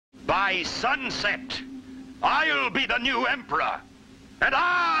By sunset, I'll be the new emperor, and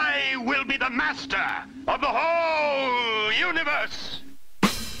I will be the master of the whole universe.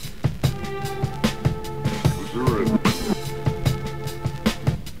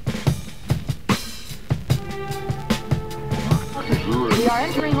 We are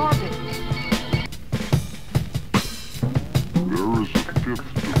entering orbit. There is a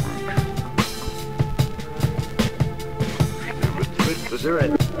fifth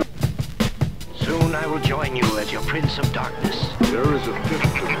dimension. Soon I will join you as your Prince of Darkness. There is a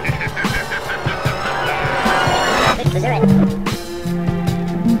fifth dimension.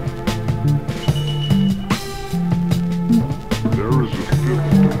 There is a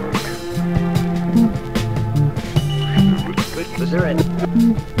fifth dimension.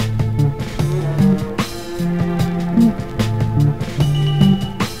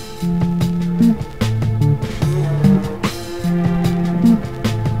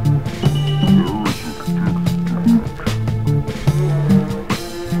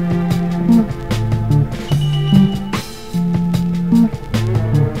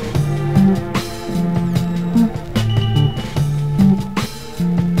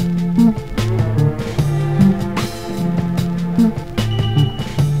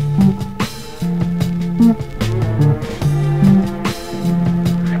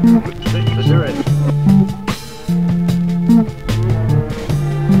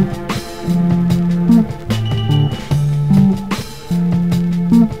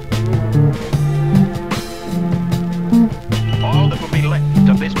 All that will be left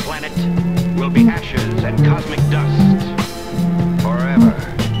of this planet will be ashes and cosmic dust. Forever.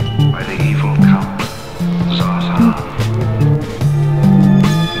 By the evil Count Zaza.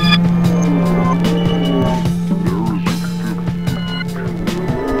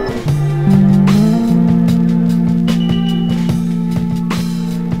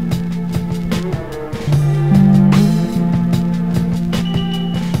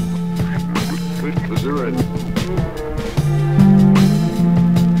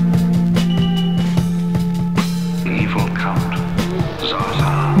 Evil Count Zaza.